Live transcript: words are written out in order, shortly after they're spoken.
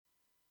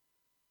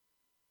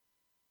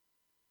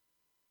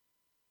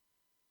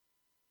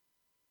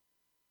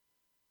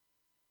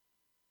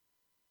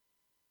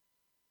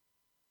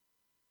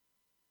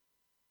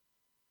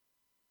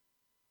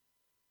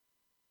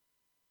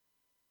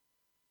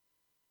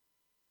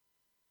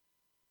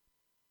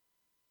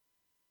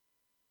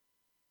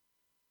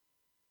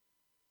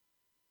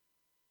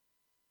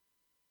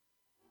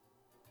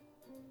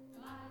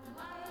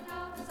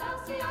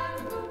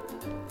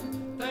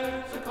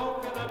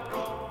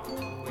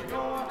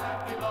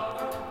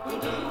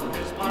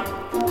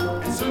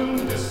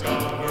soon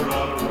discover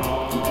a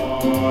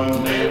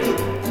rendezvous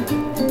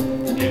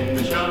in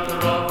the shelter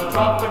of a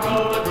tropical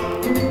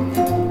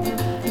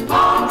lagoon.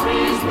 Palm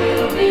trees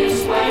will be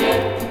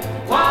swaying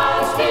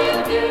while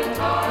steel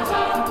guitars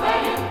are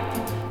playing.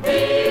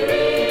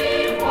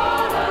 Believe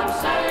what I'm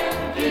saying,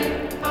 dear.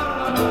 I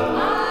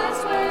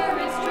swear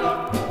it's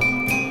true.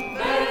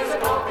 There's a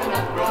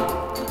coconut grove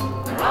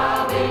where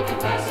I'll be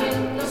confessing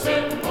the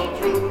simple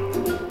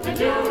truth that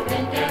you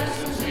can guess,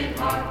 and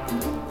sweetheart,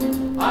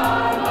 I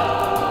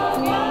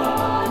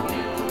love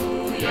you.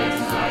 Yes,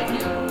 I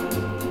do.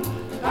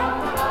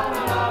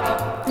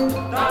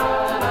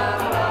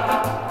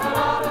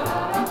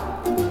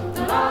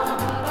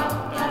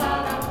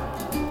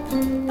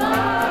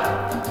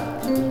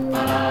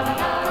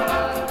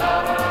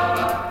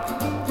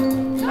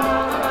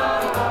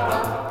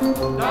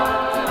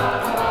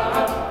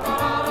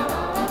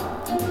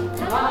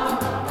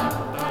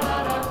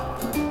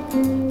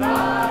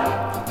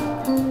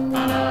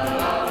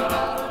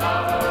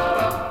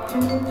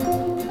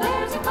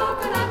 There's a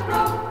coconut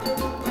grove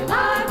where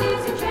life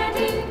is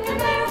enchanting, and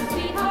there,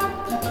 sweetheart,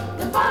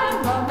 you'll find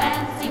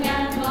romancing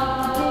and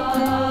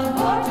love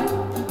for two.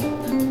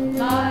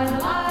 By the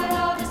light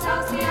of the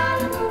South Sea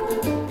Island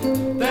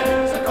moon,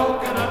 there's a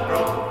coconut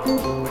grove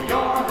where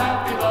your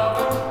happy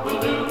lover will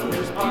do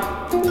his part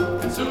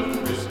and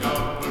soon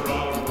discover a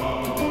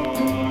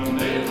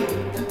rendezvous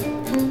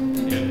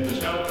in the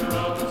shelter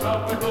of the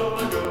tropical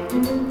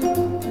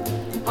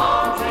lagoon.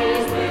 Palm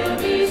trees will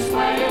be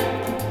swaying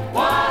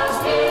while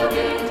steel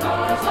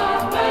guitars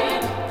are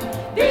playing.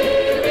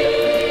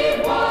 Believe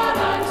what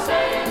I'm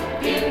saying,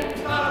 dear.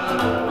 I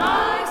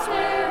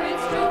swear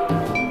it's true.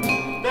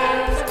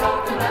 There's a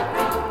coconut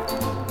grove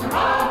where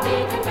I'll be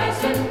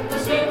confessing the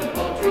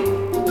simple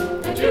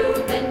truth that you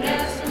can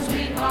guess, and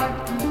sweetheart,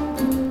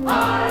 I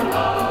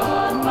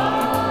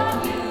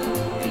love you.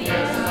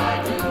 Yes, I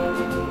do.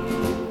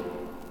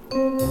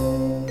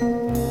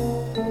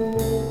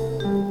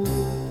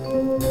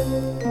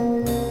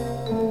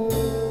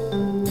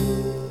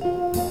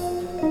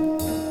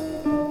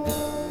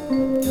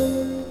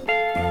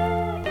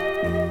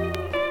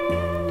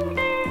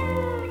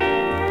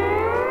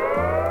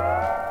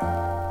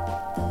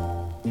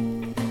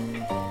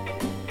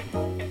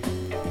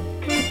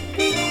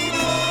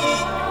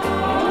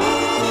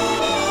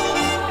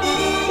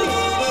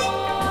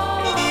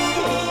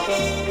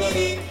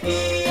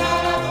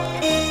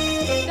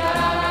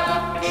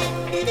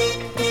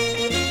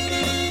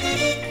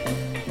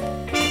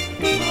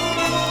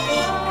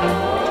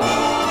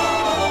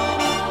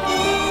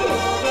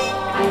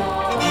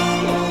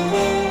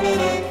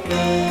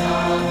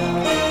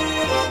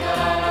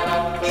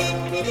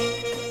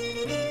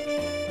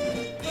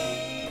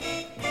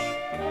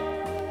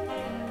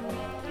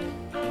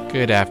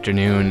 Good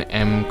afternoon,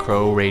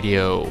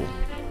 mcrowradio.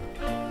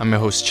 I'm your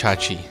host,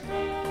 Chachi.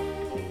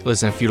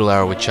 Listen to Feudal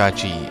Hour with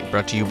Chachi,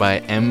 brought to you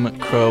by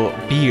Crow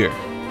Beer.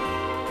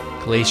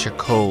 Glacier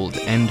cold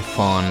and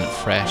fawn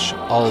fresh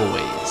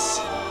always.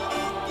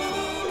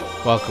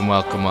 Welcome,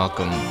 welcome,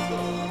 welcome.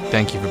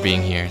 Thank you for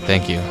being here.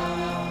 Thank you.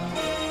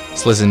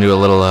 Let's listen to a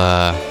little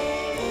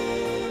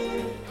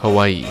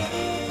Hawaii.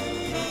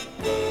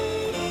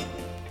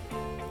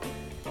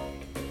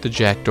 The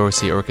Jack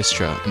Dorsey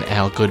Orchestra and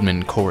Al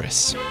Goodman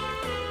Chorus.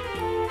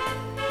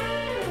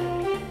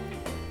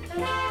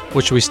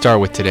 What should we start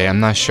with today?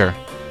 I'm not sure.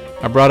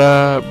 I brought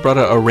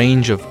a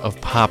range of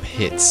pop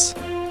hits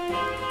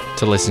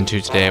to listen to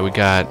today. We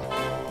got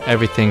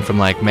everything from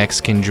like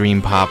Mexican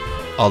dream pop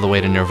all the way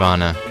to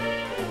Nirvana.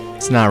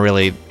 It's not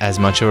really as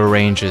much of a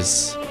range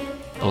as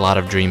a lot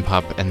of dream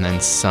pop and then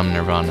some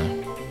Nirvana.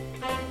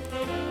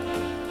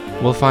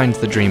 We'll find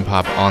the dream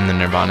pop on the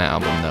Nirvana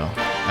album though.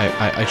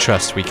 I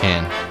trust we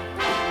can.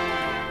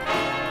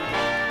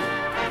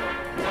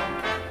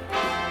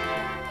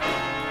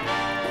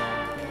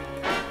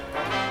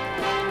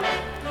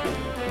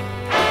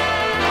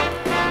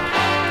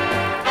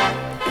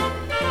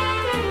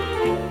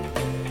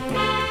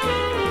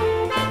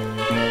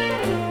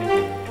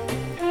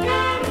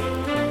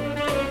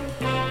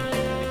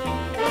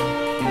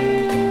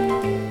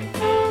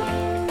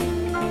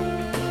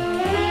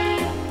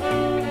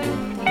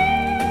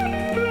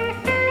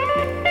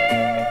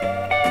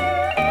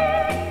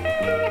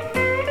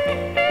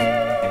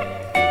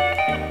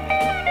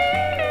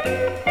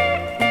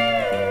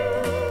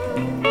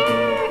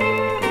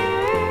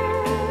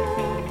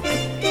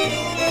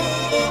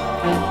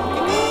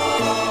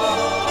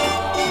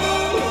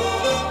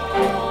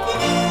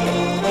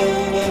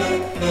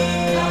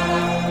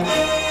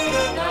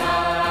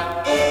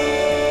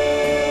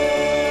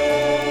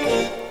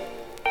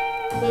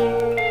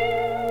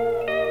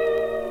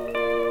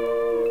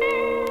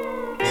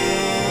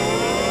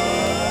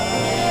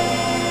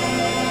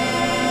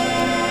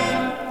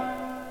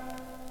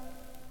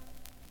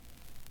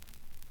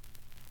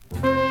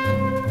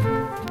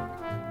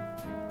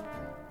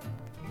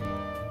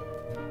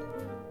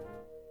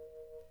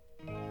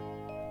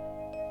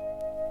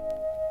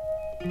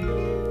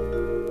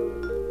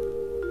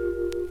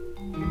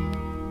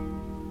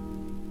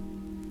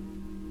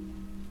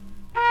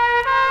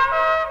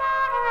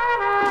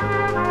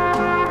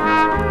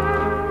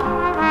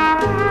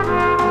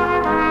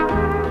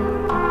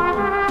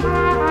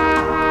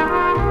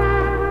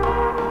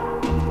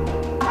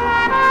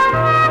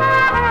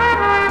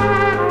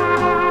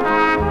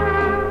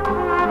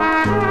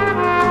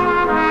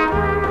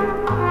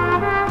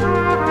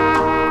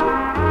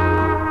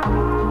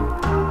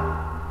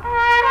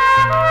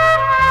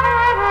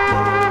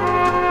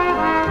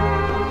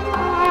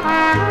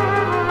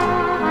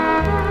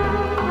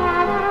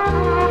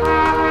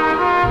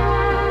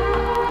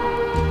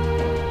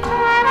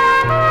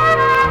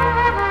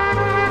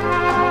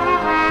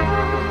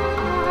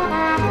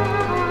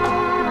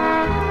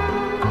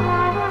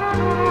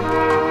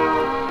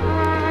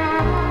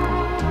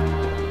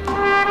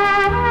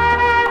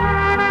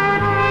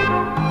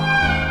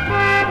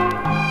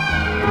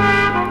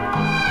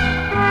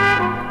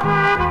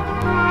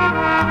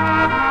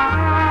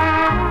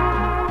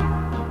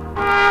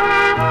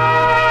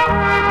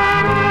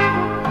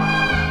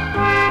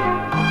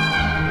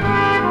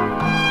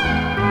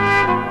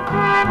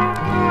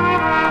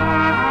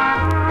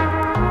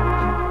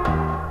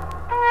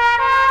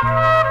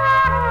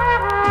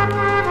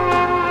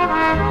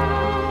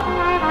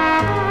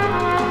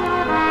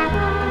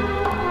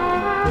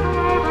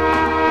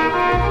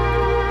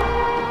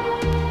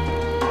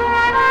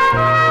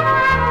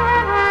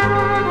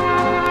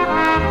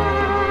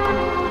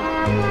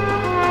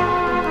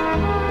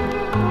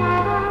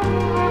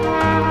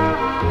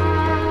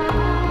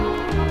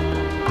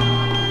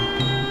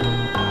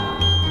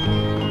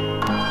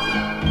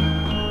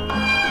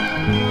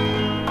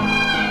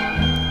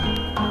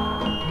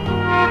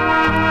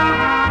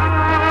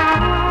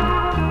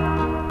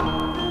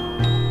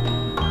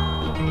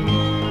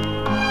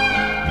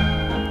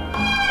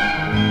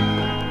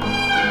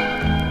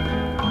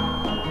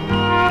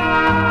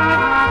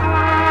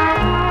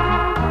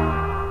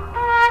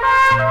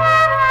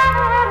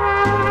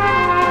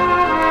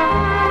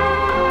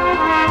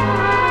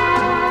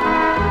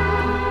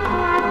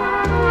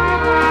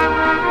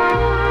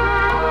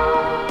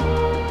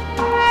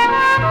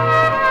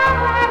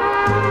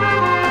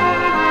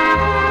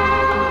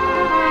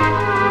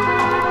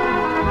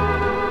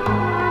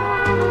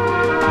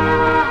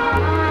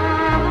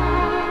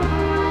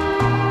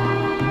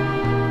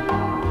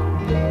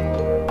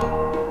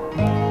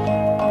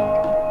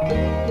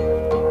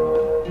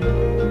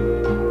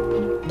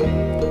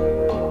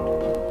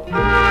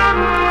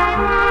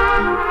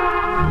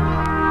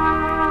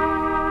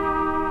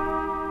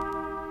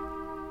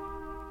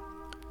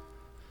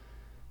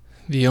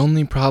 The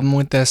only problem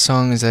with that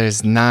song is that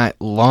it's not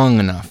long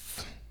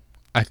enough.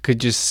 I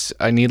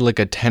need like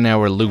a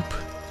 10-hour loop.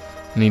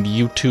 I need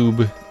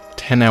YouTube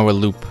 10-hour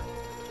loop.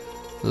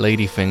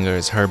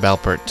 Ladyfingers, Herb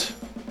Alpert,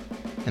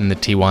 and the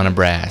Tijuana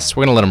Brass.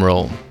 We're gonna let them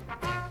roll.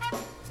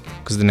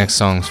 Because the next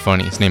song's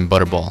funny. It's named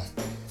Butterball.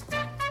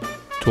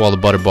 To all the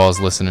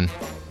Butterballs listening,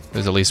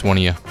 there's at least one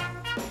of you.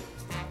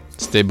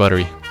 Stay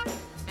buttery.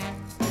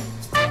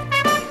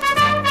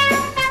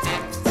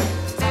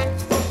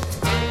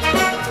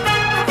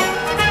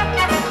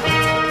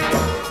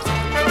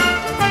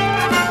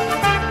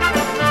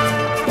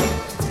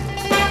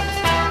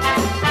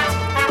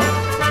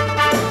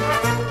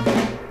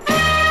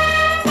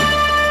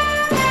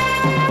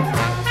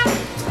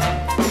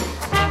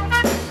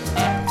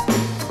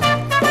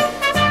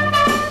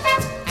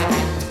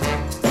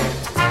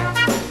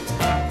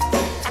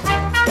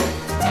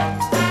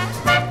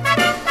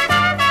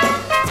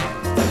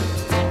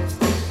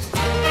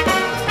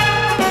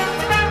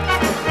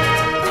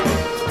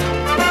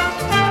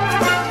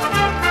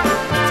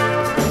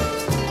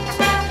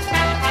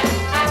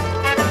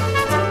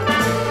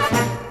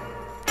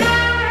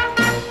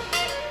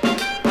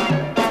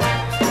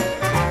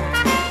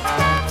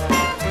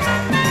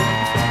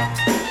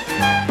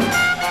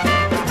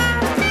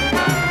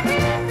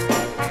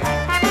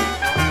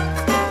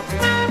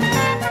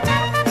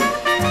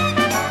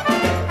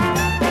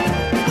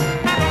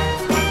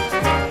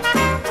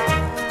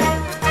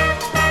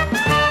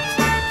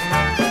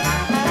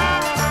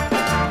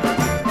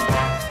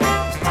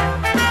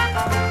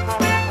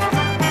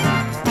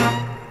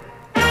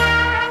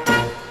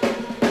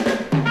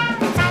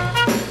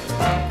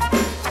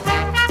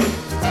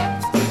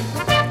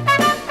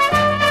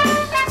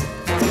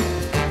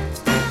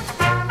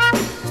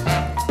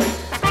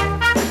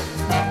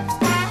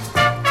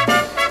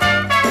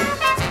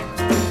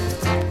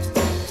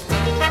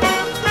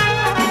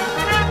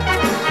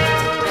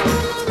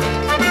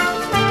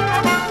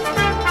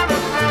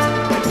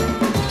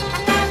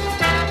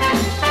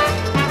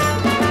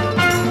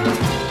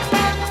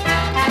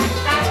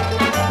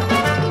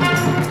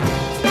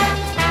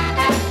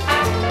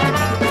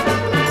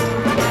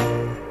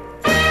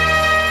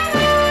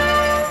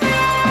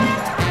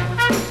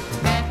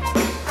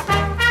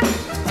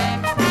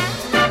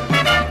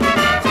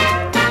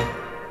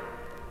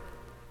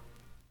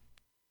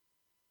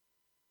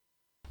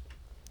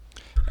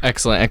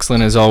 Excellent,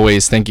 excellent as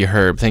always. Thank you,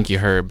 Herb. Thank you,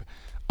 Herb.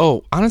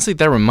 Oh, honestly,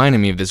 that reminded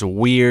me of this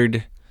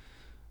weird,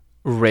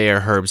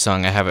 rare Herb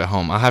song I have at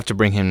home. I'll have to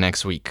bring him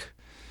next week.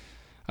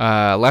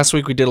 Last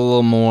week we did a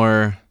little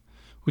more.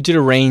 We did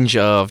a range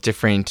of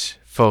different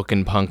folk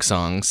and punk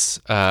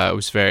songs. It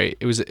was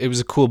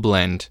a cool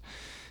blend.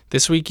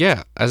 This week,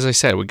 yeah, as I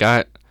said, we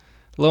got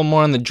a little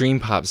more on the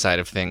dream pop side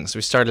of things.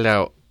 We started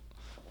out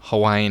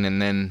Hawaiian,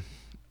 and then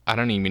I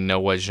don't even know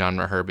what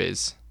genre Herb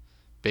is.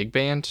 Big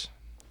band?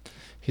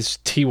 He's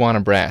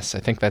Tijuana Brass. I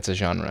think that's a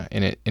genre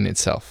in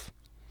itself.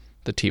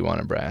 The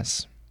Tijuana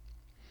Brass.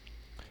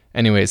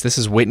 Anyways, this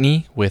is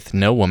Whitney with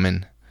No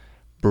Woman.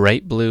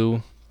 Bright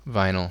blue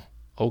vinyl.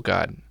 Oh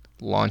God.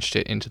 Launched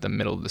it into the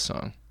middle of the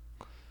song.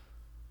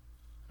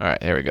 Alright,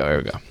 there we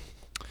go. You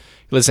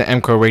listen to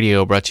mcrow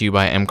Radio, brought to you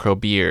by mcrow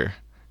Beer.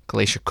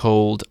 Glacier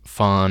cold,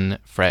 fun,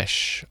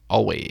 fresh,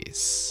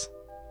 always.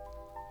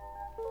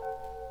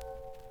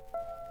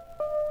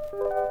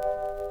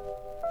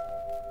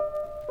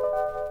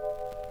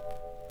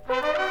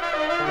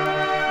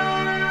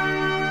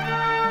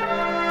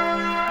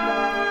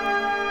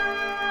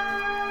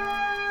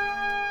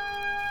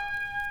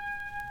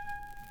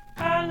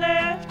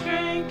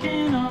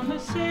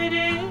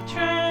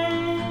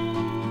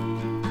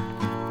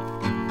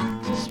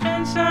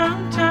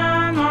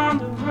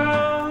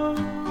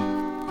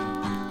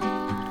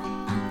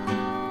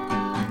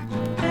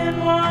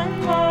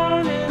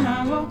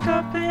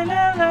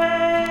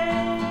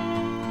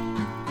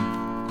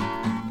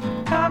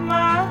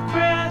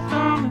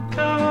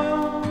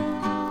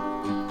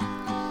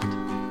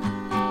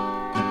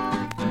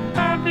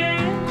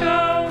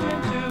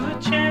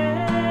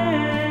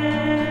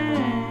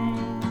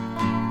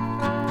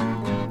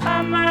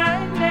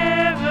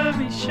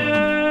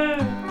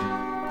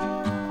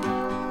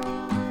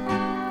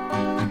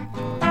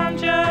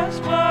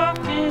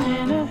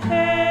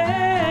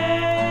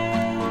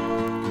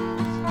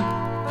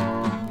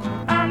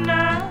 I'm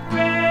not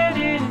ready.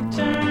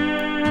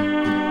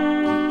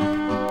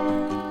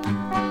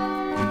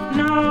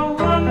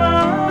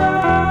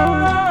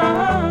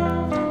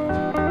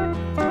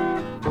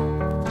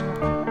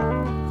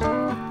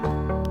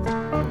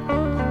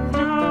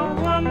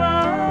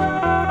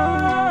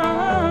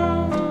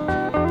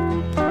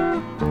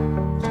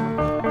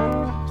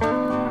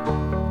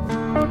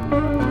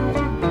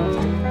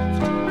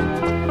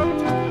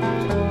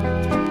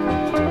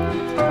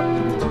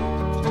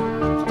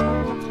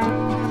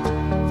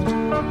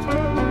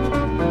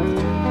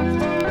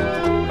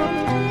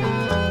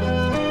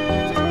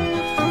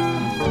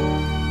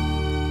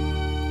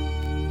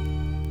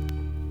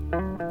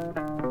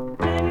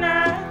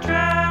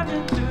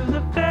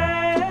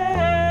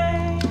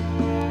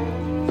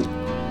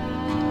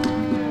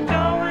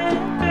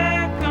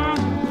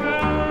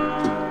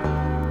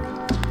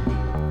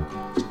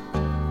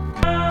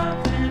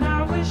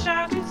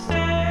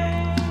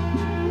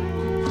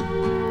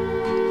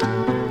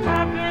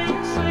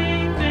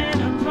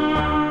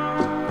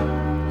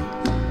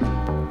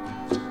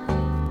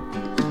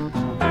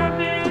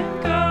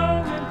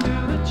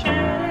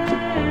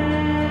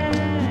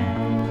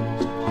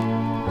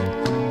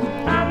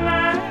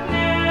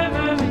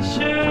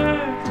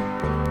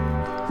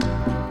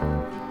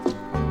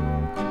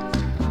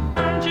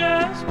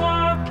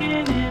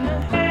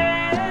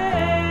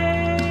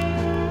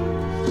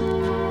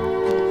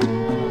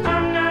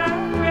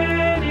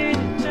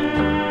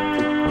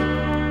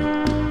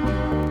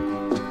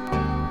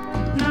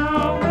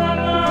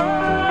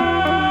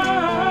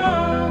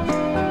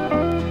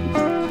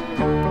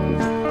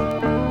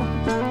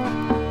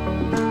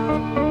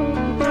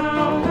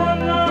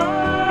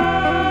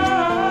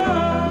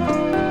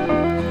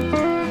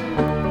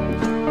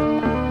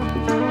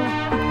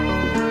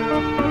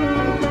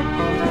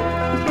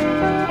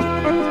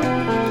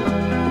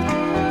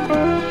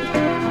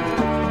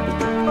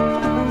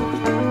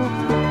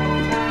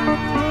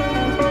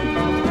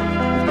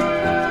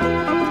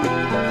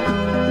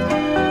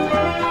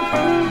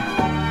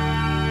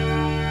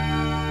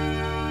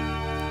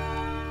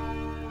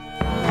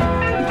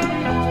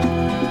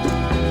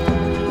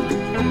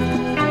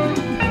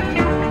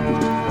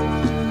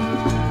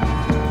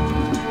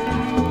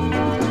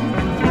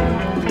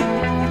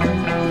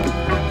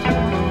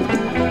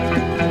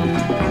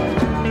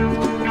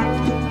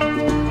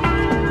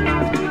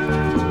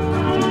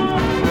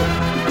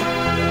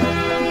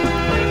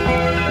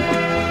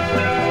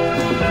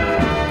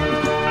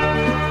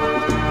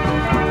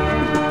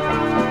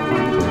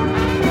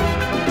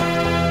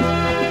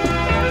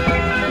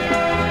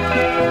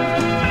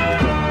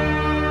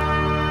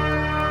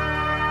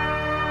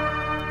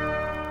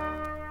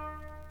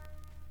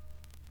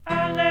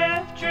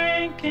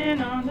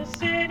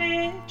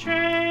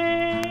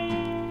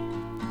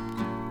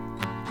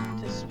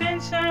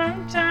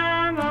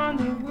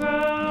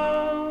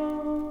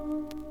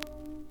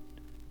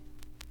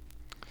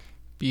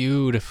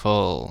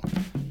 Beautiful.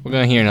 We're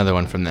gonna hear another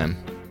one from them.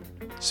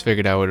 Just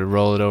figured I would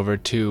roll it over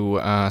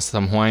to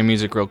some Hawaiian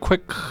music real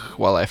quick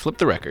while I flip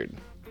the record.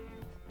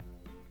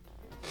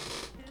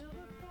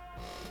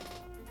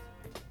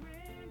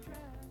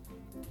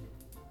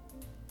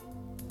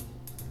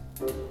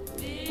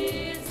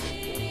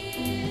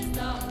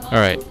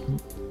 Alright,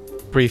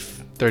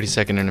 brief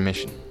 30-second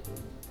intermission.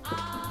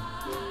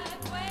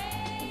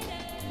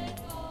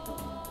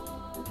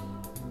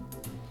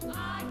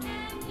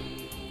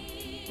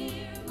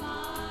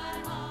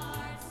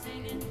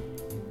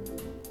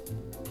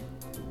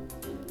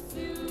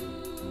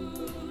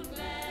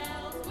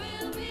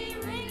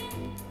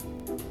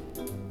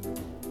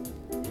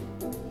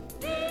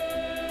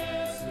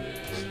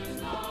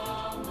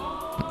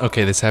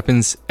 Okay, this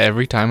happens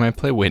every time I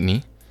play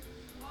Whitney.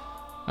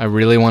 I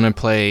really want to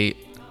play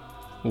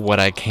what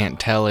I can't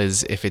tell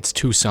is if it's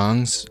two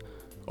songs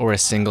or a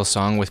single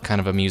song with kind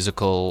of a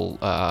musical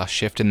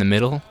shift in the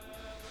middle.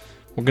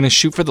 We're going to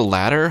shoot for the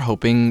latter,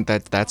 hoping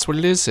that that's what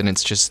it is, and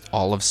it's just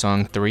all of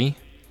song 3.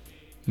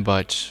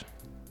 But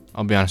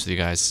I'll be honest with you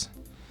guys.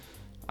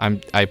 I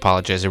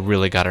apologize. I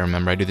really got to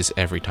remember. I do this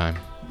every time.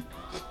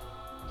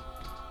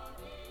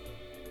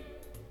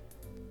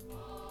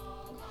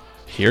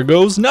 Here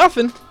goes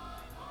nothing.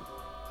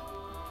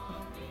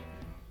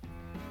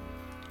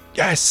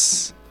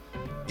 Yes!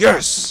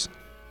 Yes!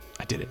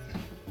 I did it.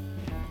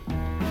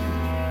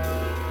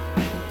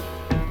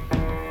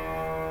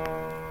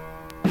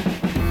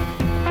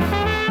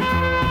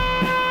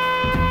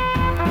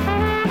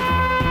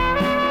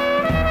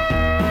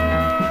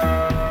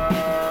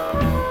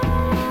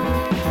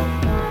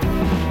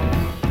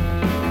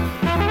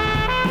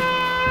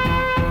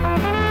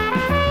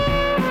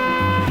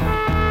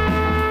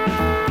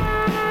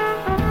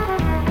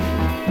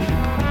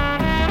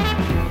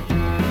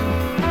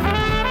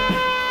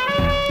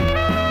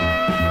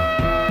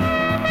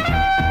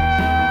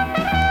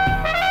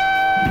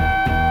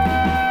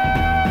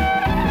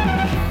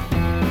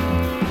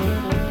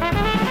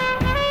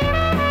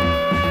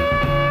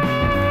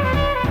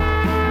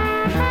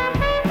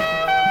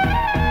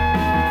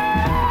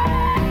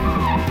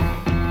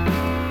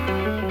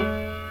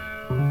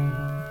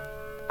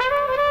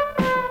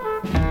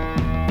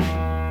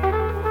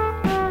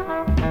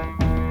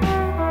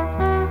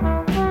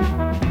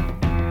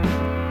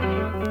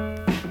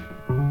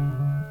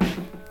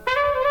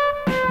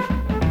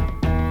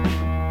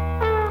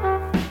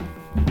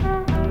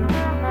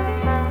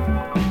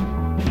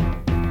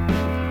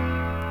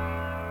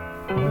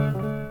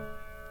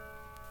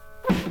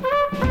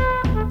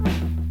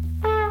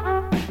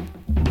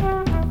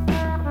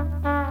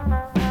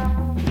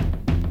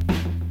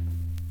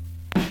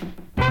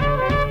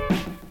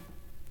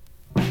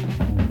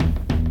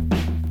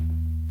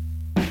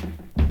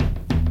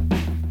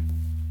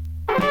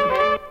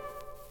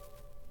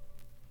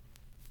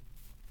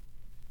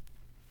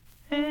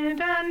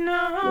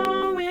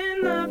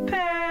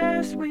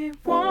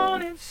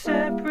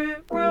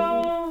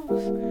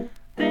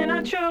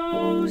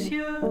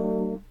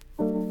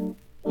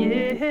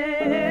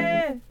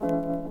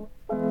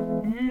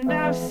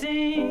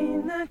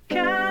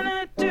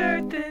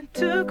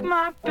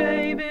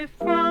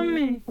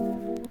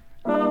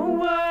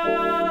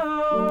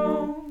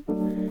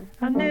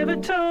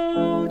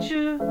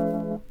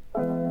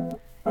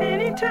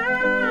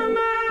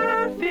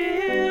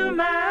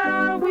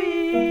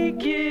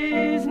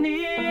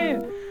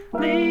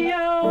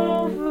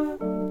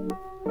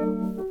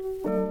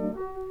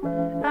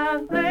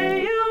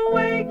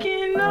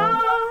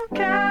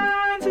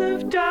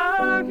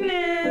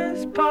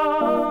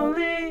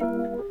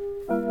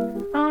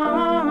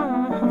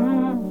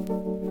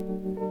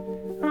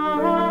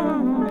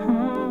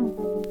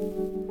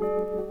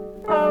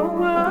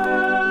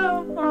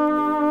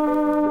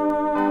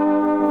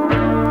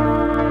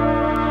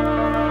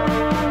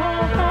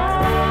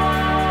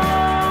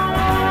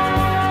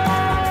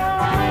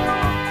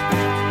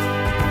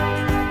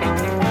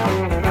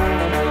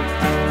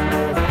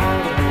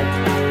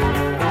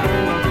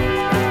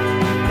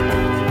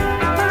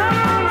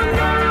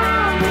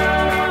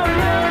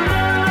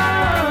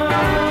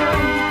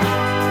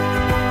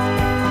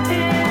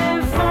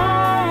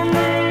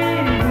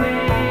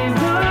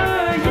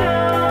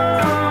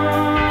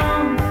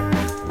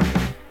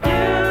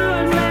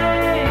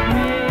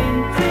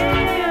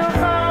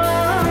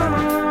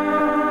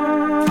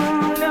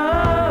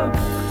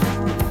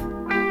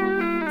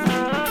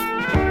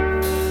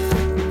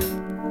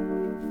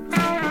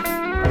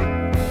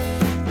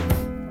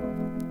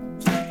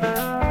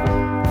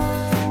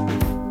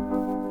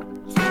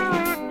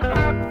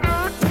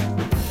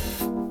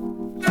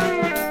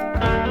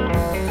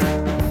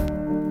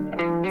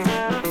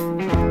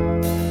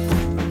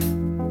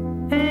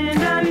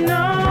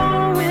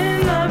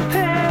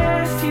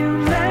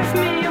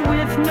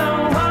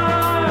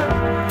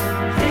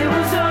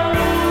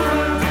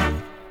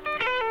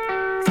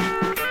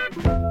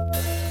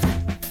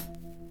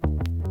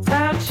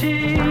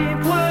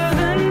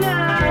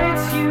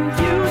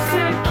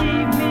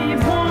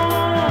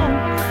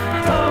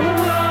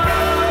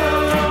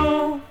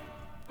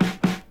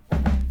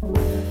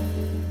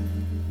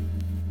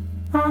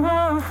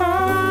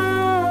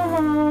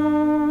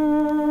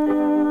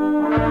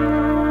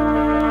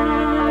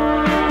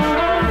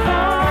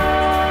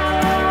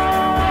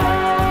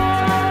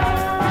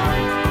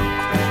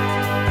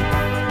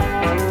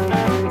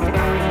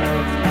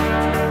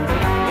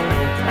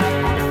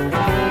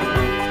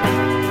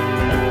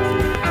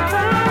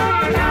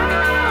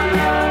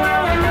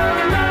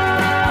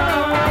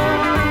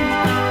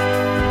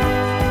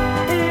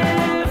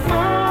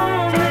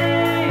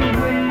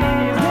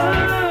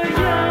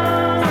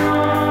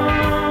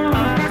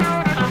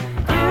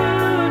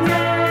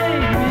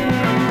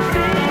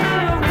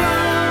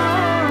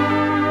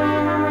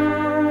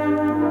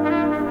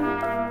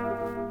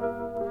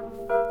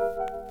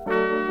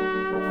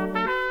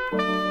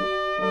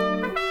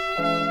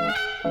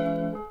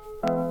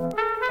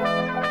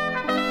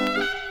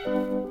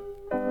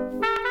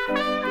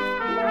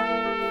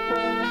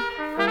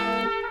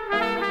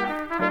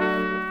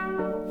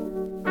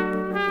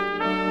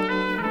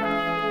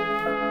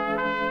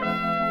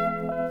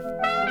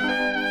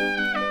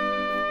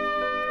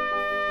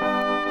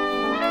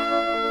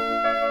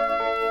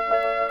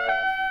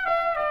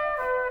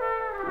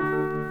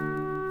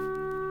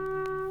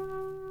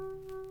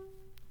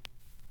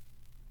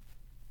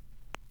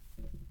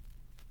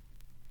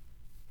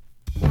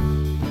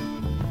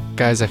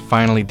 Guys, I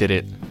finally did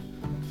it.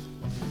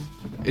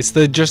 It's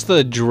just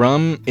the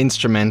drum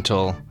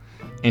instrumental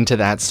into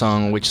that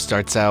song, which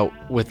starts out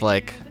with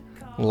like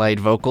light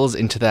vocals,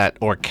 into that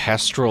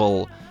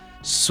orchestral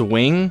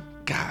swing.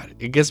 God,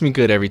 it gets me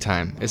good every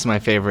time. It's my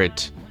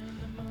favorite.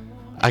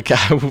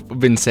 I've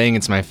been saying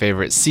it's my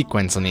favorite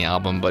sequence on the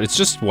album, but it's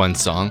just one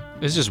song.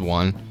 It's just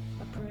one.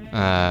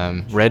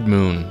 Red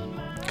Moon.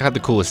 Got the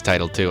coolest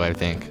title too, I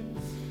think.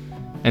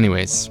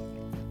 Anyways,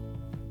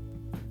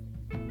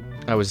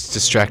 I was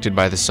distracted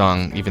by the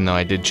song, even though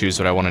I did choose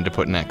what I wanted to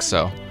put next,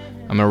 so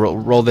I'm gonna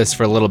roll this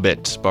for a little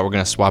bit, but we're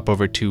gonna swap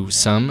over to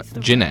some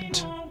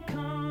Jeanette.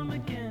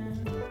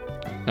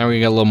 Now we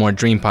got a little more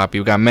dream pop.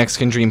 We got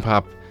Mexican dream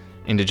pop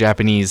into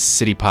Japanese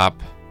city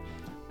pop,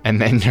 and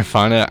then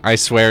Nirvana. I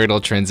swear it'll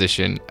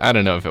transition. I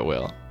don't know if it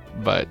will,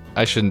 but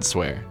I shouldn't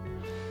swear.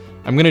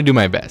 I'm gonna do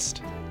my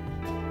best.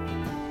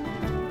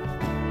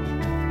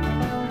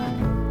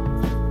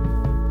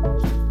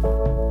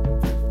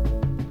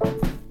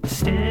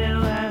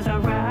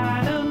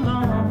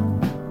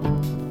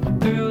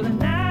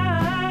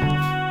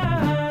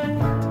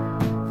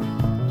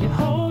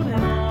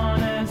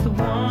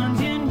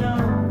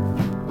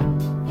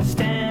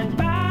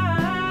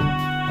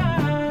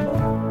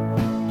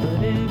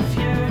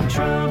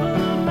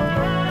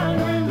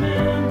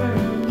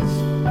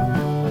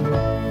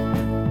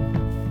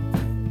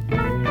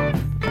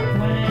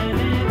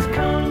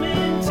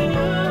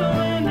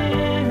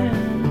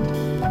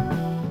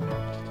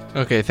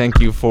 Okay, thank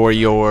you for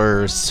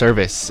your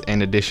service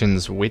and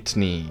additions,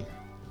 Whitney.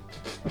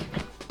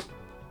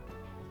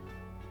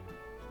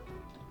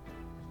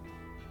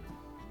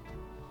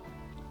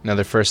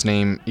 Another first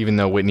name, even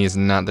though Whitney is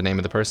not the name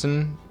of the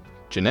person,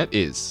 Jeanette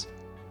is.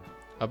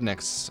 Up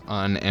next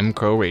on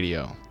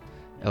mcrowradio,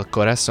 El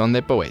Corazón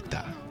de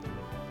Poeta.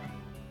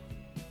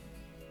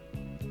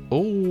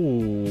 Ooh,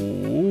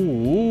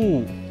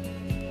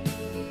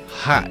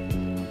 hot.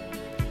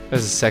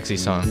 That's a sexy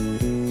song.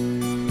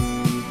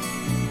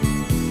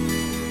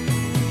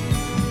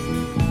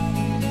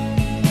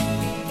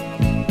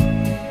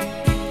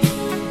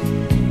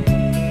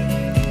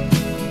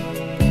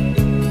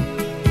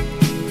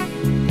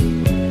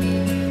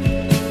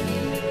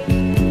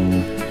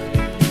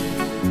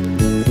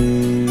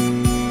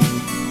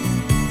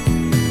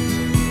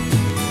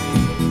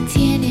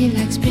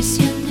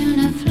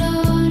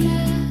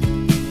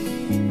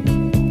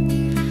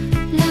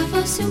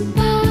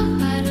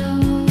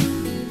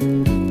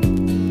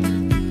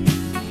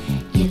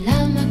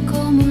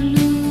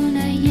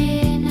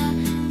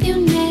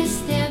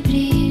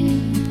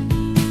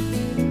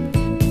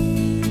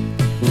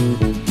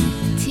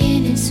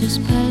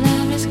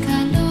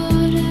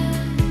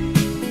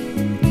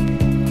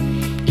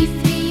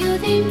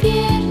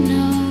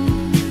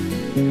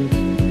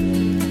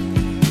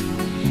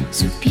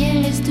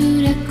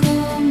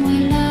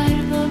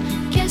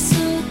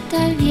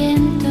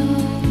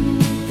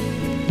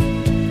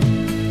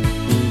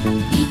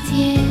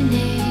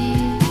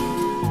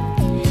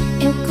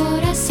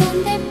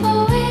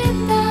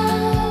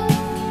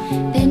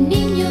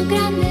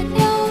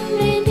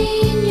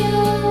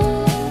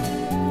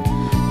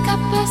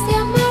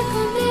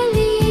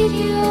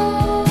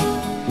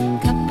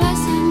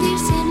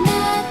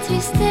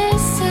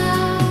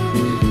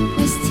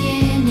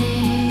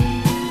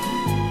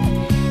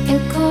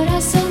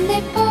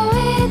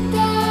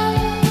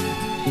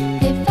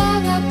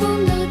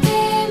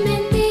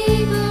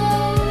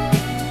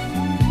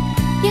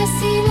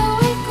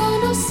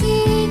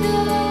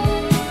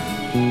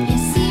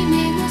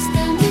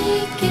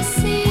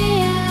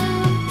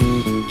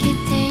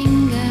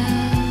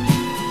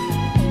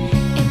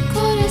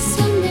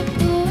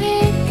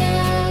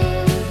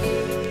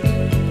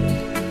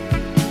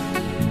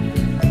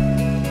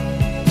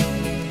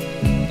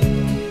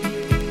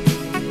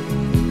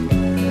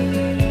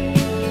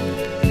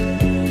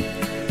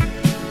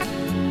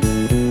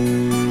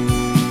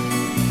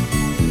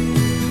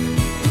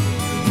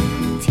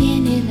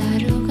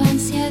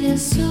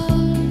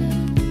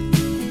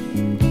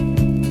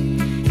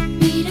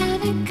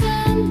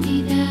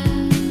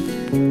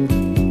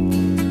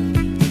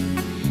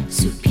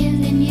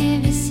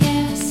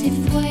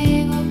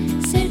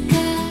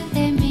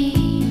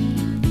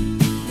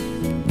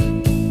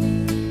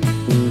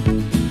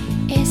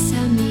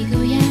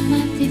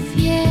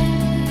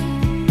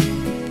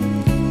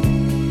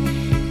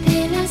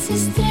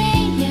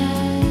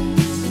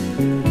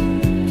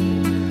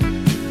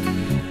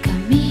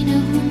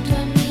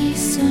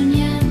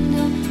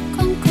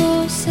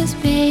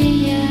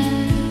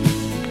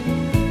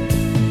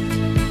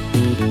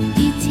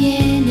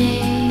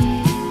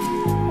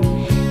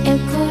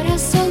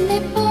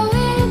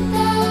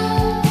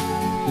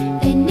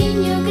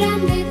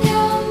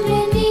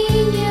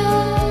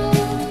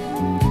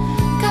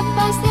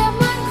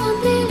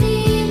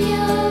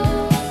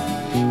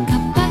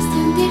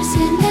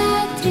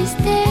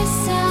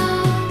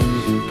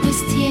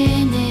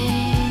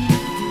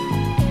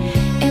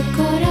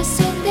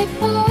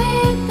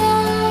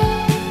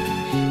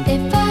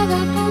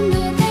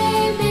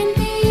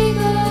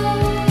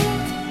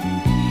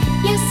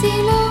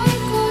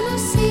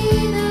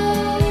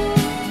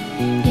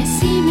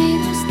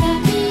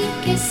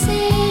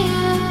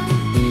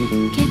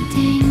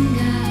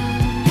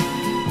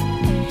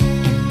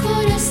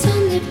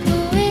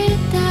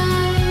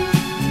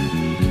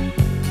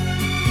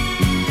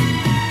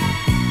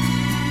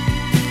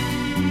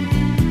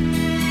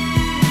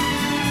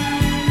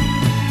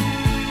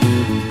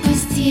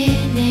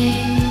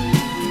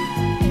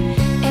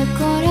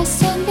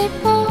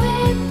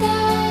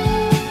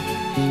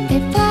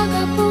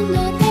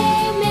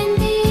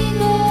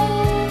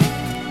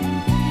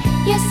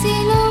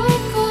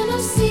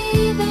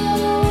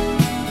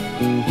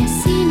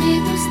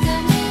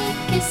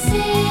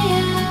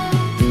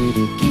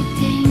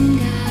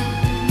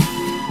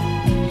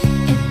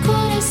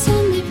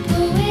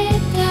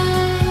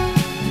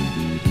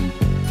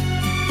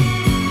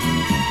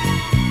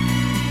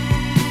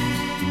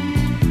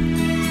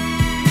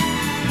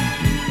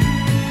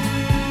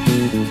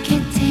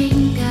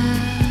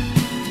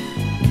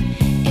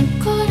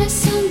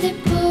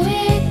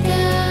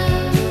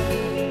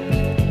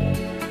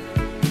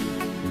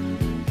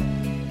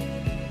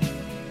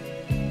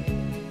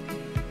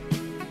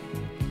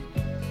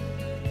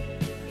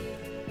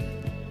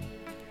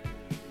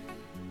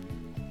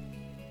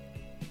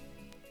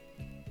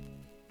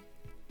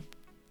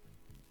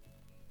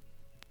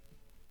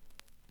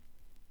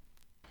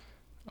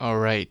 All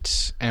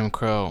right, M.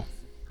 Crow.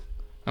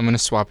 I'm going to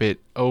swap it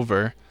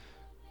over.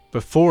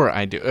 Before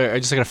I do, I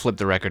just gotta flip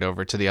the record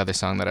over to the other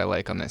song that I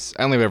like on this.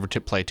 I only ever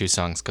play 2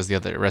 songs because the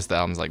rest of the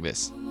album's like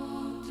this.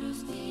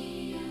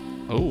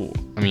 Oh,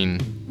 I mean...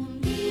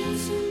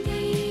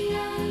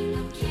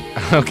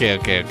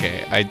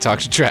 Okay. I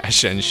talked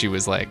trash and she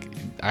was like,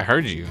 I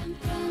heard you.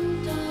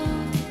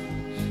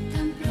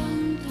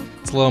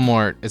 It's a little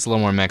more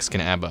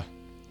Mexican ABBA.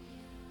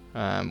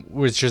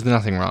 Which there's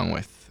nothing wrong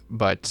with.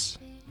 But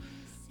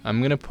I'm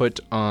gonna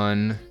put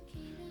on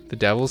The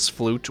Devil's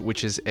Flute,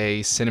 which is a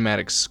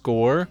cinematic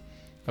score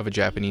of a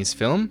Japanese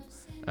film.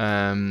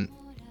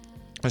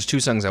 There's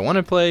 2 songs I want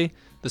to play.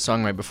 The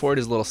song right before it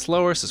is a little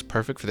slower, so it's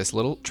perfect for this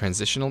little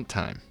transitional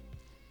time.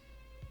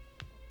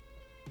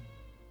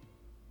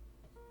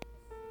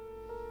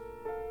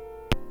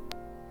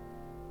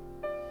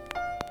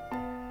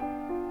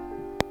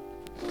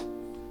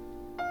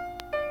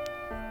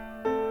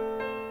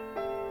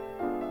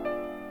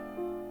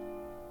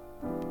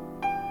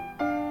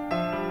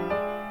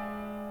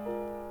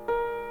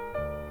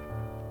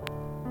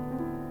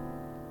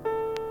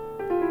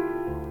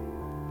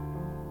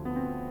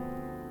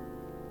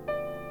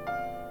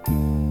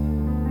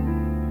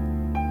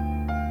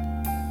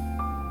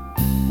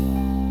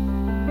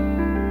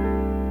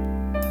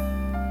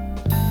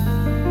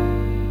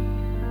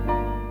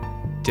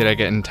 Did I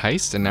get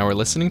enticed and now we're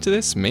listening to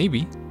this?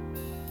 Maybe.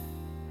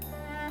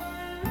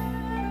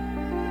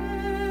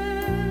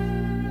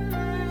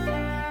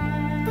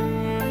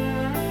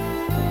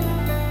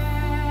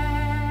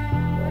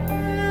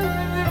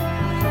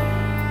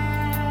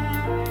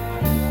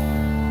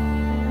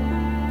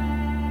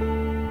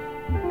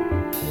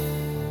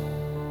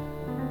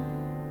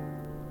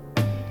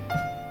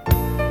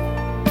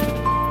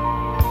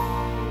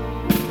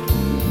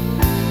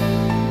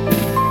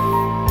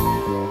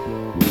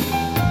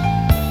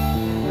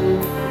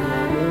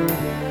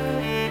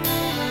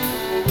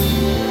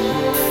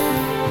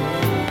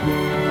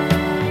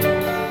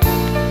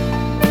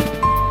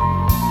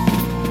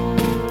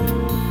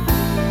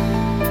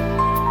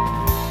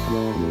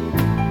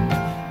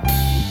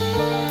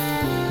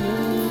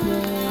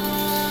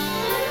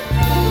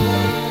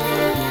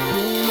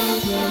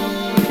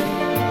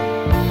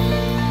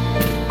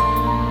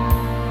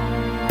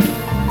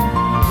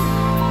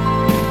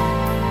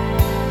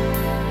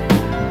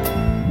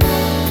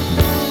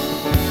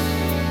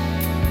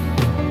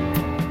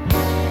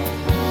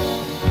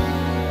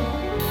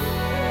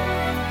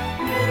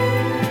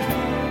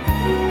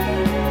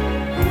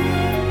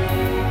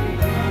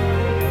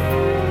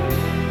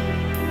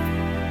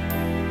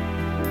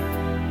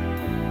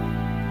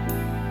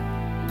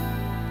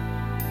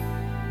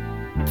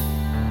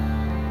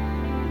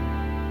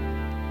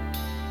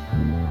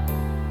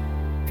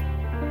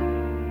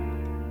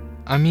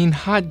 I mean,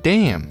 hot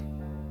damn.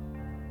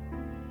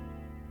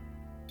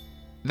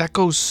 That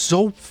goes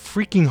so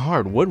freaking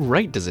hard. What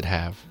right does it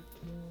have?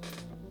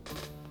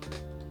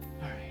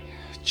 Alright.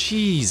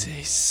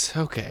 Jesus.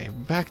 Okay,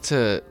 back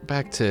to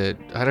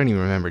I don't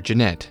even remember.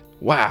 Jeanette.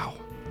 Wow.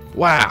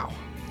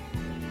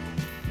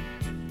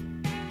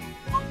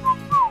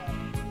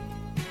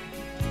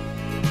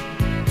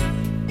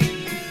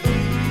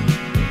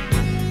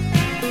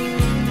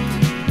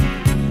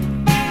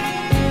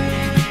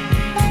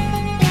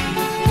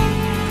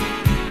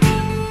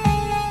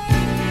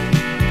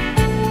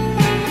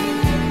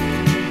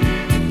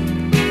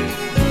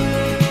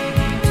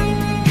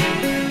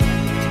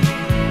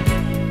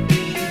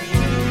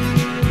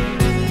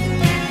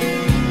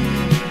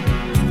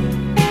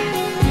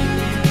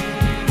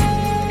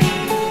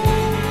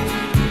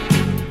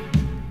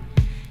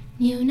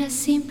 Ni una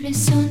simple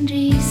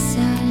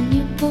sonrisa, ni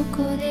un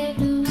poco de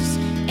luz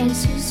en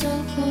sus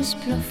ojos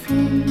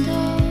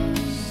profundos,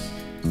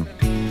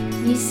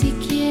 ni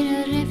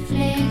siquiera el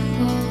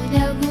reflejo de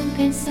algún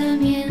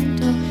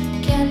pensamiento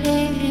que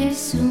alegre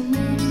su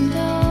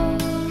mundo.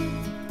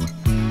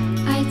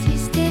 Hay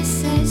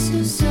tristeza en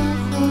sus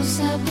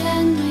ojos,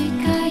 hablando y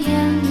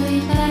callando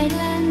y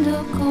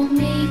bailando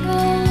conmigo.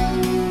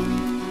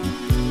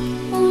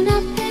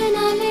 Una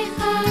pena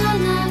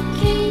lejana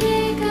que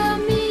llega a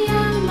mi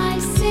alma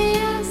y se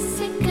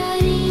hace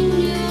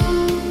cariño.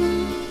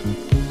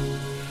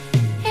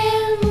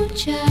 El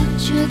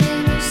muchacho de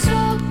los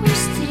ojos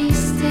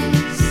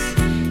tristes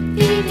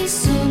vive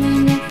solo y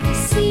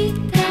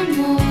necesita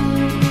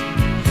amor,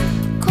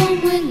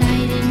 como el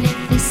aire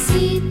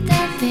necesita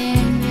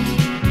verme,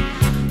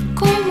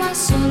 como a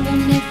solo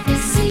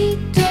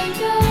necesito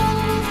yo.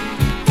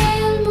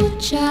 El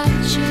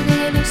muchacho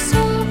de los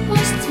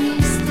ojos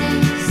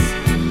tristes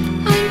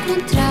ha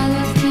encontrado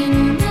al fin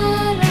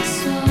una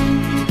razón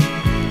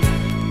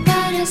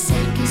para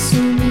hacer que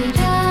su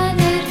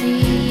mirada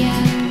ría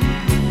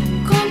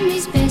con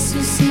mis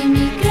besos y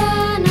mi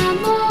gran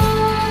amor.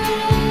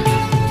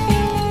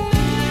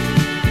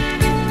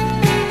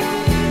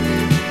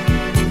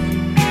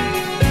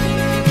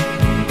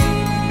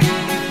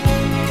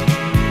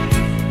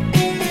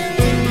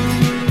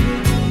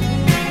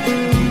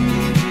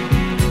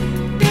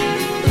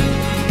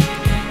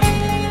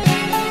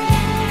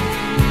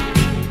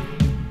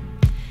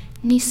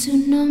 Ni su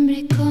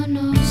nombre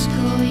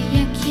conozco y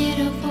ya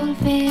quiero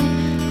volver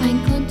a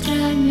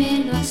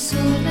encontrármelo a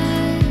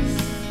solas.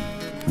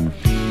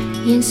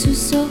 Y en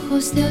sus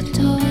ojos de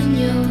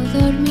otoño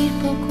dormir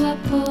poco a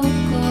poco,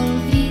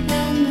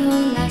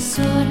 olvidando las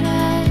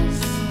horas.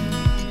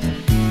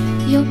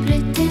 Yo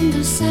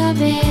pretendo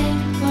saber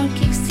por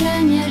qué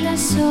extraña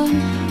razón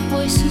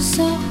hoy sus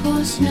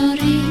ojos no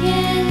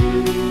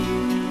ríen.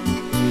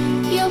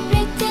 Yo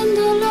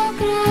pretendo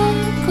lograr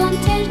con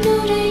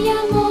ternura y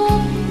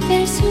amor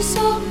ver sus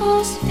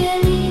ojos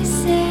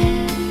felices.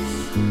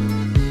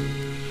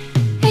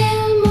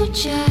 El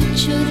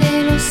muchacho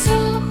de los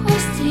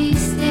ojos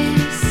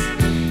tristes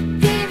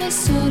vive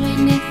solo y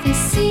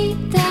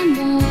necesita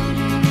amor,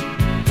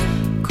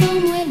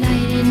 como el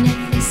aire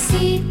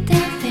necesita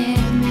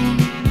verme,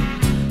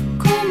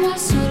 como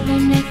solo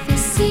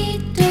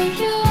necesito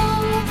yo.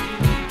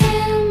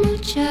 El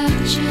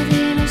muchacho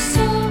de los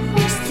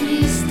ojos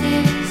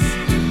tristes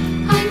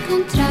ha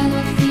encontrado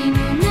al fin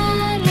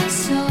una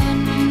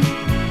razón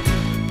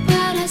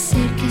para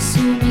hacer que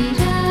su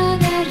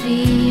mirada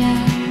ría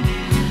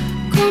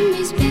con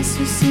mis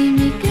besos y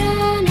mi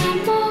gran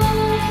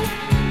amor.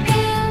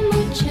 El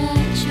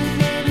muchacho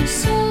de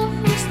los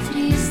ojos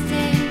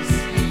tristes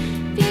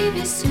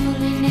vive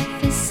solo y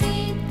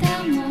necesita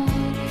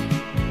amor,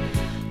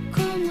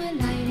 como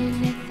el aire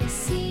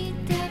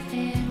necesita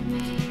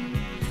verme,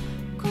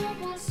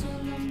 como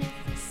solo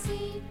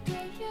necesito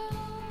yo.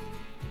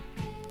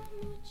 El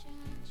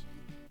muchacho.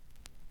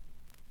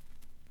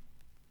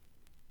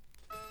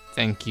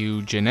 Thank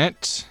you,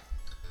 Jeanette.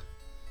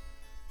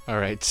 All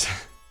right.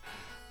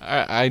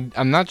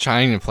 I'm not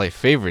trying to play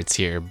favorites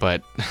here,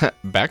 but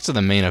back to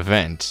the main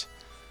event.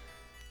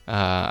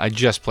 I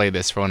just played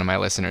this for one of my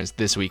listeners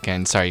this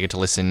weekend. Sorry, you get to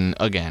listen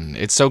again.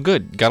 It's so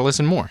good. Gotta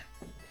listen more.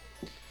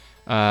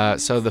 I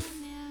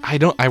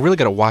really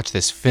gotta watch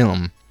this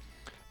film,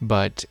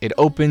 but it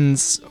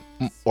opens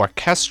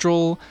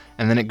orchestral,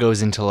 and then it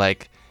goes into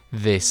like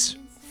this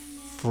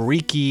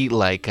freaky,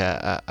 like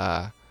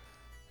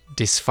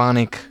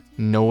dysphonic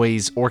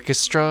noise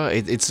orchestra.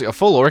 It's a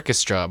full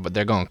orchestra, but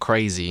they're going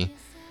crazy.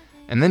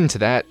 And then to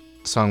that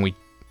song we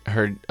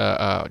heard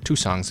 2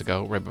 songs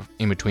ago, right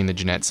in between the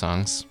Jeanette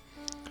songs,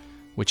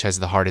 which has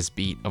the hardest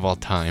beat of all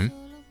time.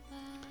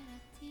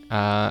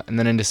 And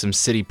then into some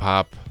city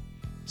pop,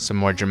 some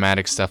more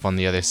dramatic stuff on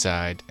the other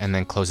side, and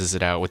then closes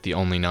it out with the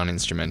only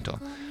non-instrumental.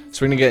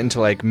 So we're gonna get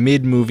into like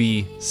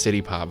mid-movie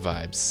city pop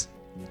vibes.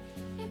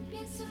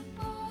 Empiezo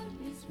por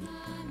mis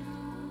manos,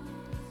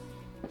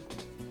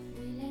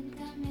 muy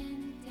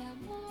lentamente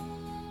amor,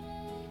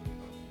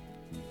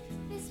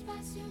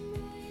 despacio,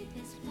 muy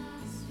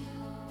despacio.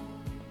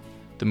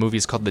 The movie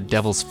is called The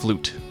Devil's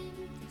Flute.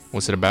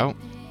 What's it about?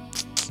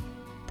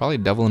 Probably a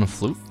devil in a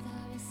flute.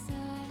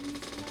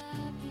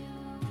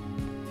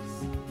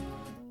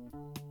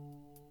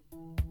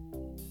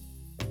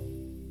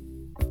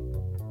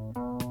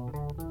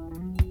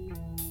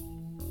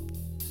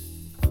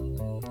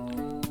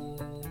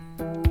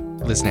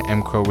 Listen to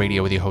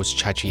mcrowradio with your host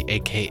Chachi,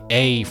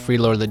 aka Free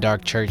Lord of the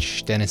Dark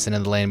Church, denizen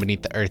of the land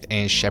beneath the earth,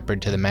 and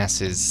shepherd to the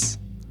masses.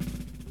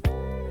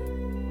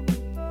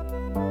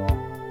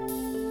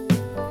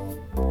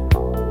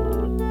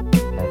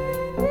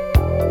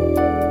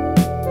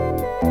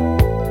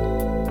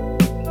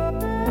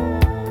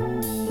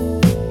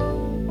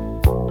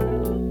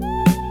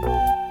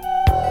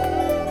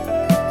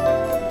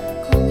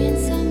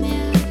 Comiénzame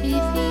a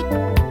vivir.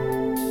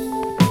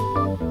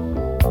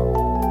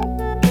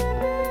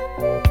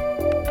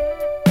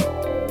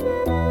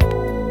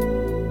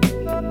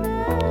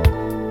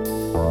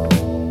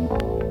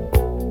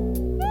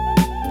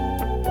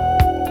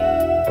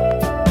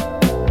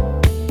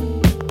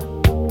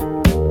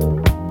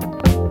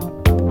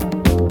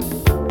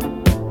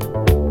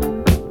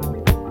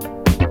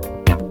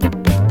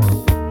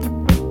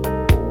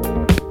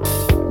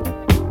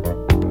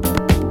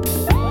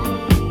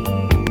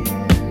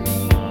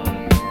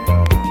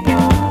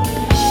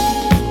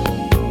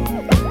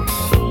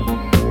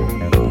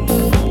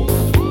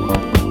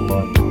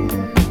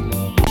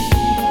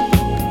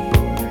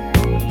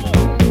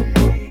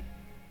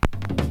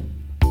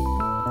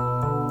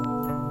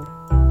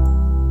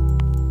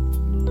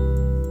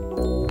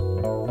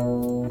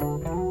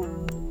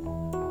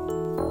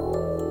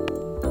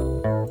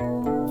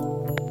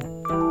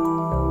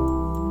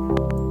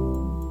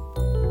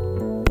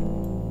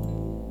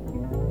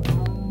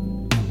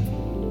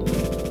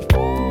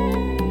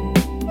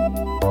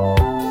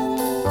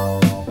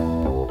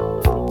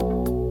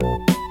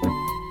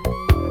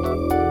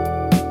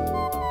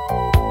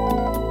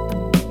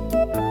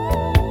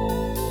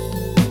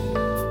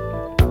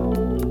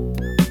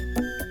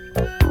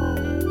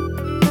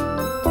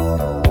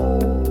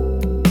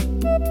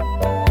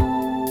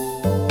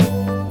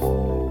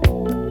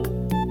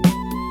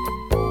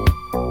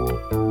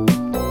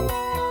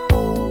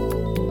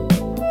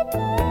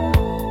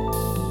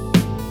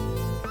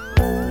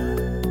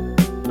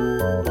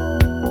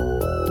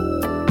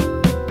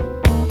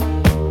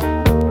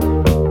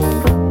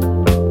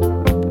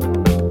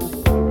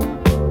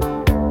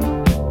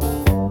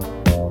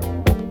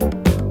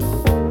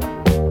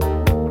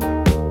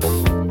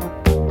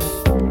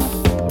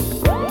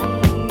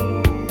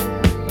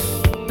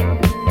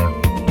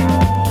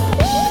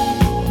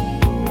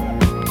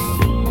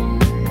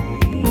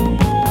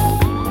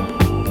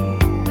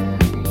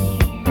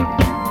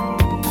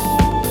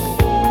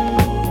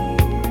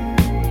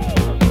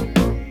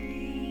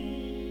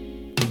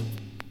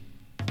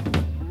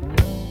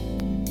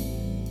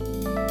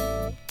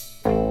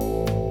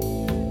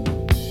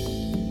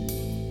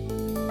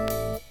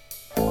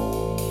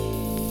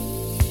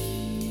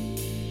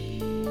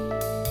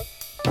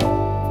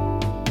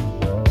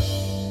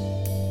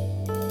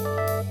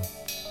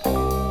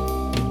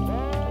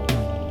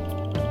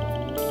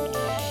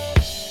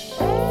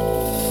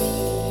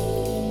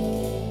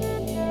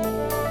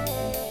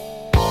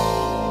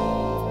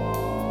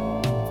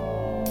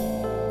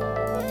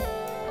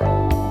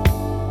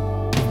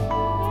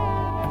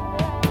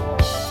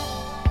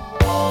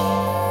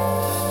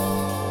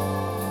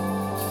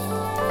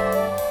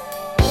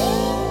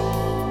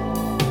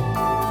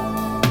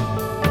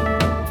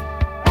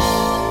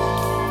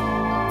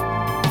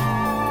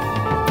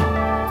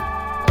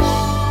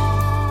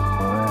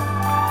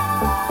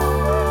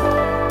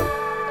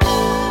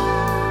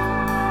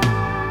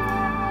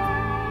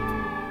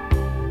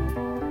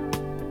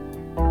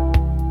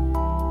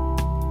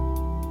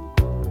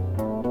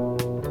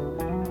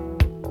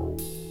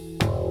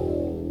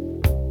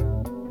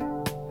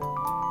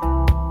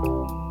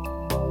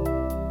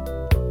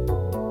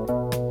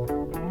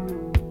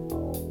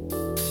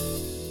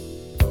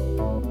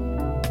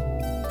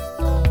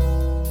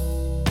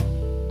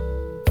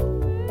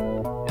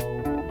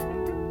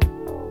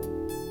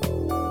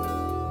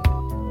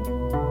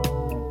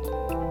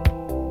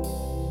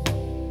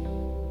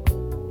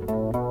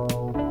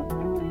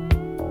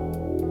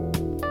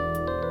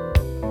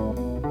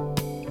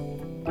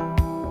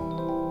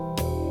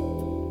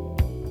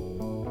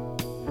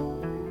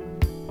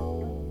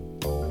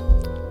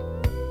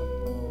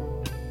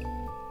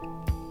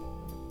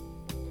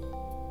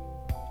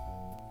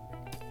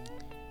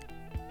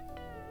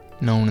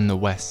 known in the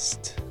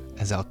West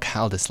as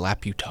Alcaldus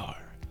Laputar,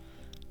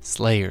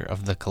 slayer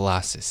of the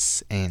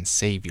Colossus and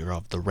savior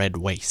of the Red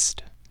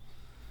Waste.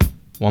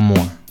 One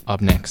more,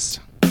 up next,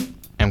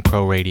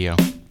 mcrowradio.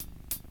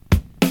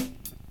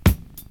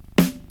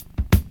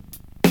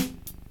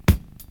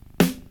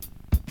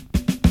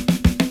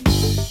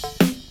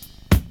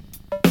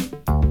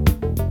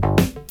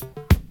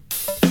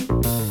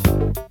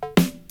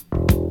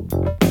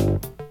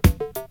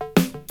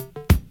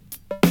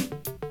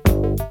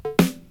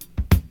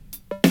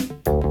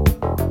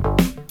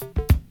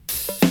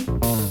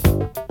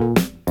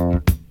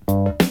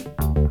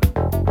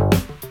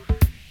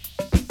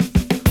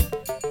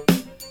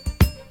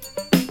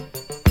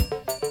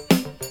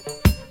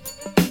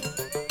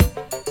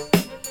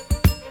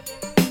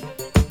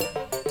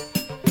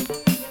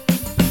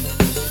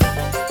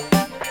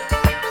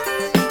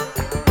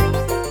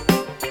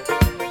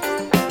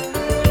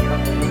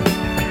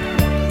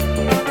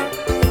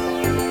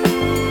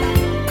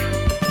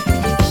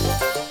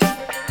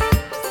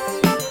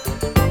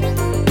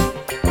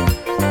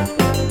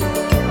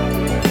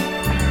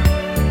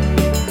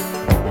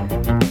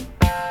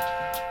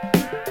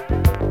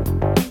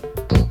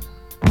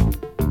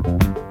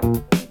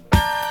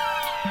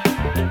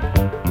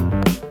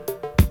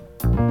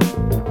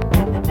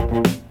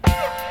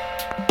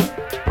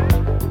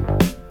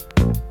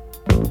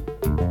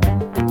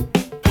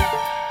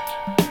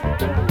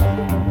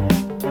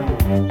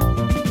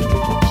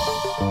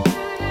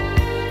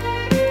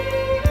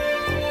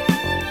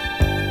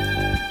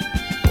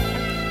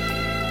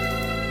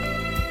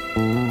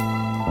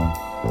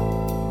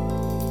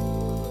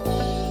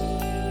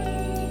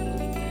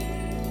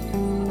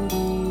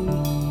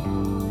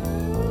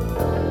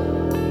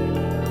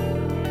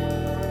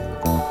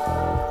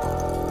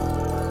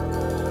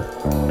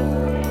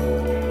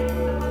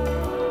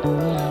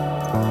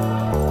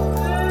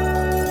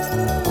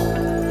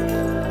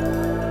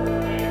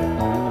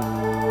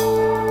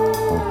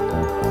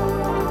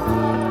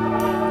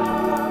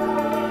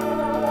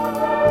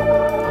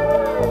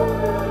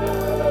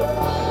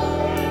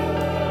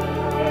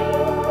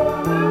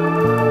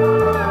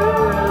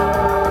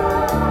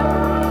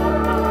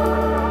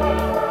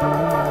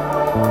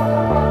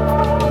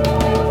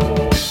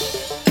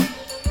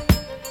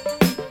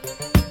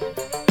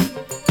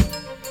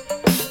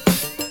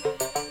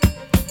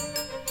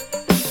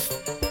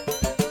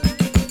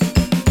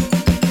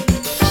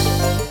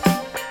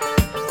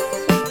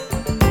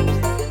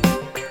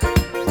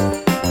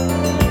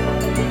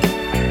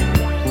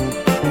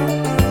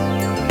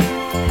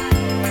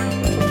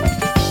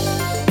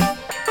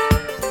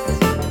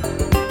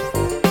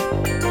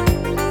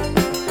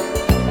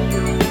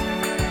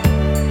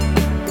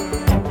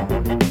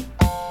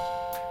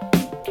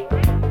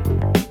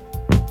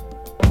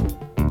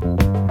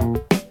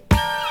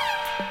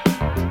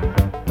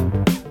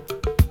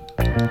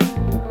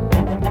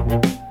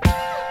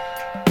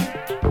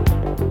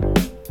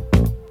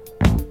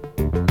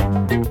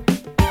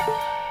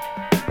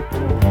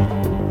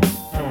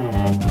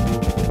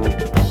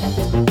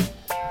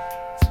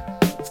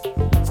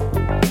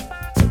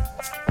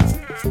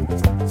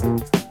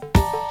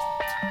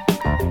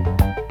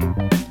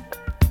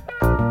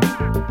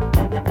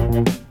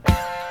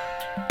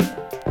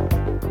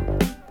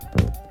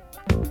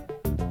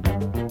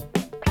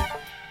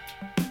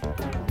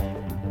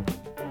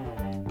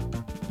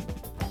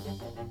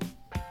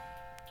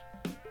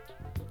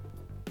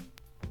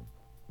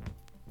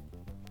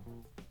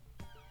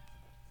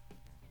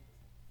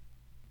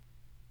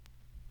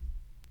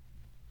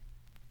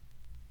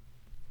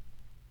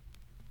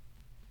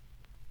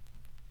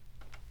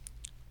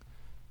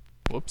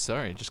 Whoops,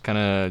 sorry, just kind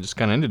of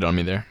ended on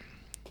me there.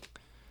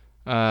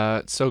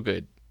 It's so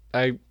good.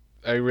 I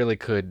really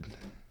could.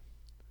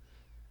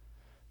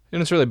 You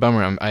know, it's really a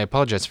bummer. I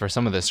apologize for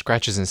some of the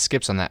scratches and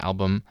skips on that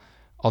album.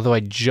 Although I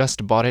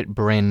just bought it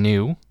brand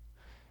new,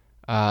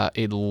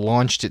 it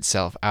launched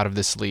itself out of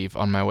the sleeve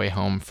on my way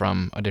home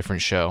from a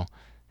different show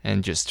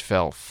and just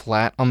fell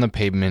flat on the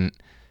pavement,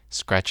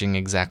 scratching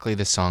exactly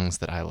the songs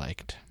that I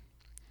liked.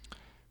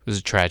 It was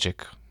a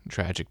tragic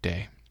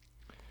day.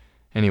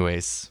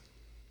 Anyways,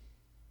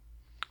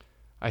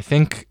 I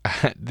think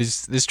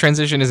this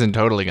transition isn't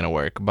totally going to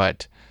work,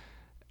 but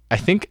I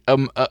think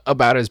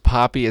about as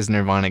poppy as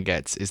Nirvana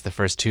gets is the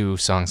first two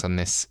songs on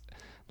this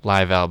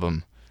live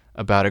album,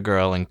 About a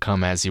Girl and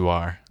Come As You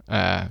Are.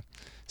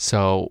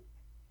 So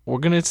we're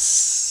going to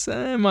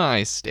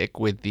semi-stick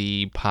with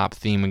the pop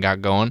theme we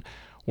got going.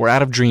 We're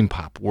out of dream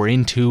pop. We're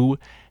into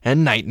a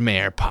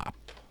nightmare pop.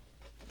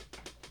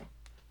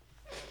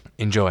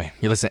 Enjoy.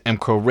 You listen to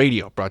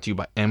mcrowradio, brought to you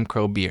by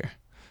mcrow Beer.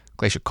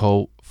 Glacier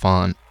Cole,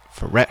 Fawn,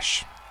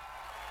 Fresh.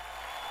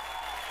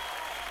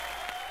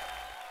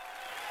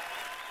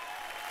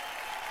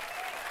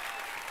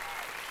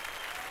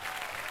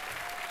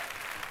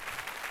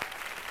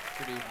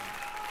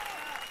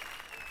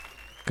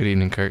 Good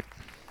evening, Kurt.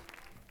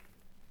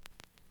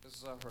 This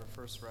is off our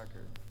first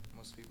record.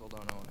 Most people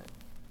don't own it.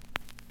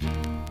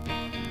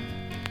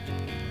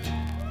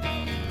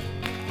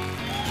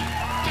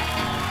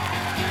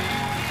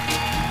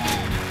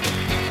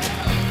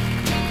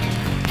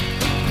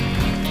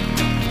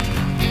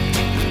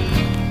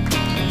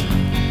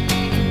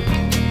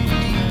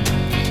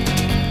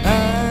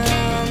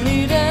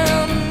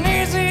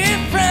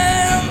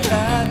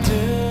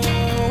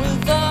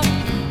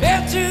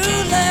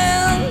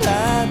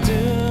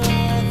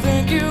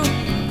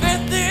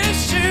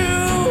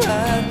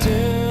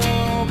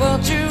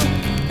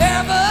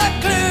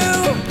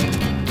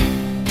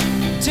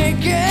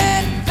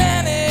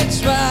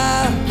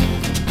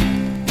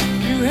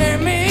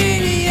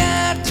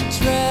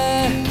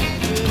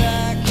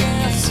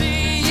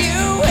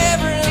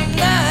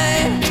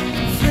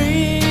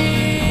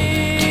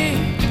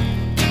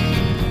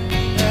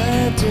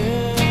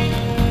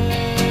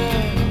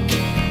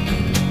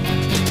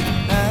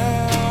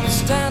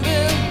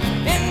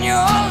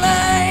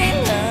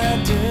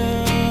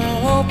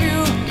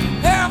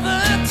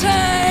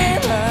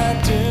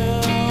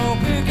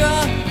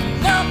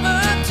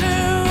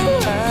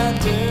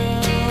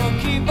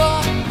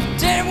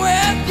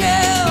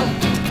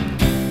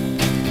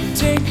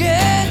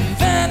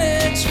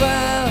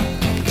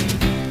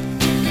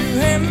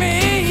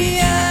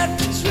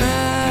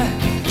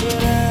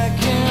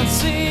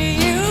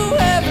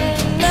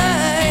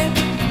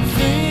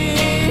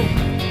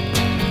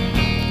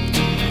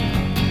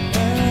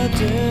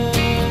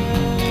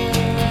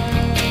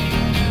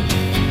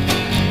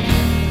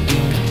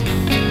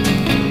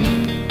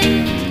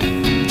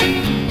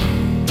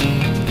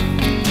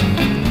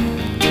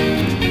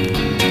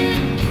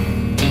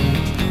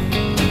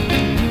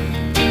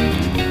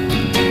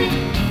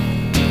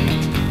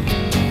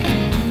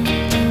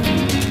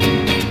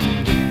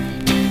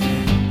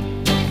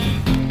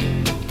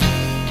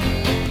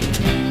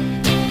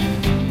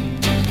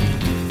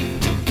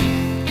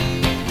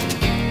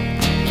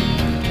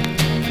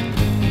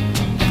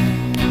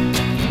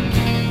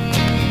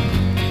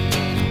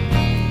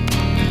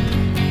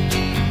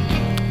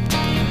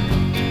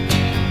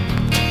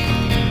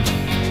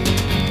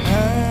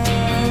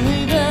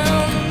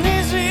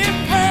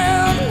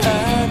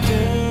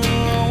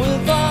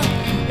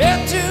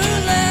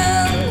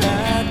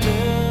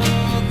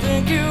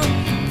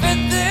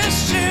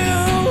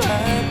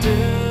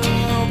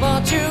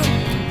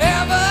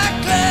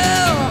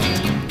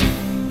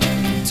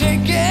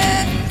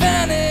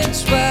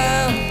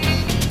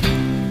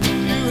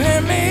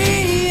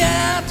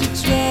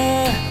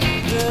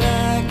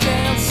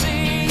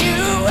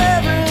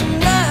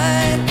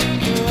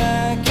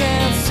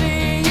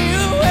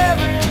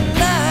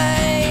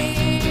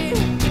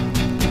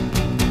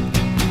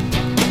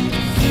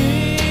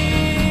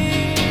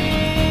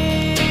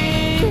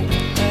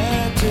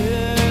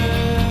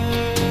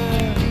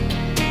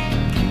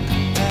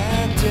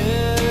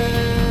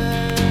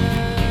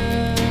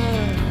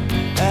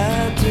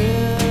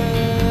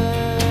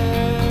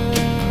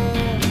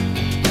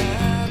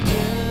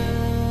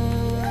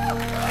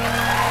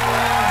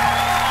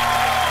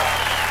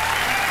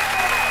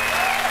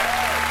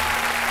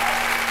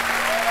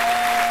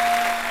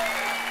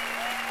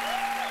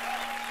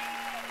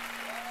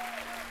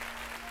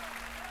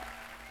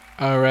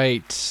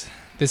 right.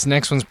 This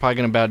next one's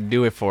probably about to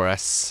do it for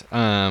us.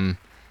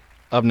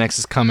 Up next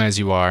is Come As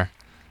You Are.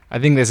 I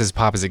think this is as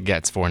pop as it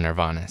gets for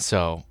Nirvana,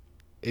 so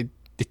it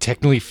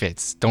technically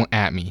fits. Don't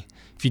at me.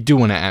 If you do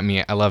want to at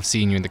me, I love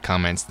seeing you in the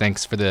comments.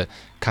 Thanks for the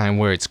kind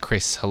words,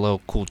 Chris.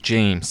 Hello, Cool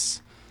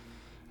James.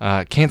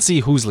 Can't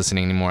see who's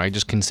listening anymore. I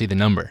just can see the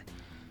number.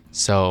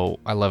 So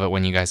I love it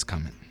when you guys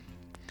comment.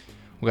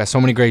 We got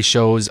so many great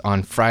shows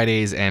on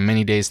Fridays and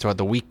many days throughout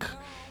the week.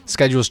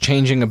 Schedule's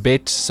changing a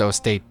bit, so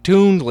stay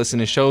tuned. Listen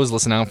to shows.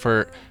 Listen out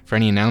for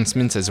any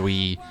announcements as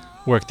we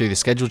work through the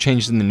schedule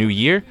changes in the new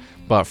year.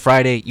 But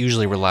Friday,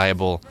 usually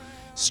reliable.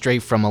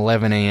 Straight from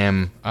 11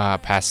 a.m.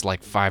 Past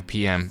like 5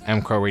 p.m.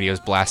 mcrowradio's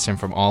blasting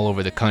from all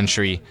over the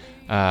country.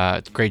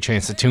 Great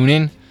chance to tune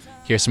in.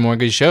 Hear some more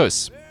good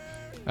shows.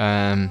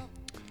 I'm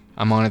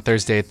on a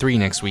Thursday at 3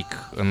 next week,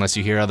 unless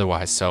you hear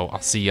otherwise. So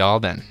I'll see y'all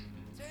then.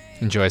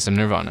 Enjoy some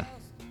Nirvana.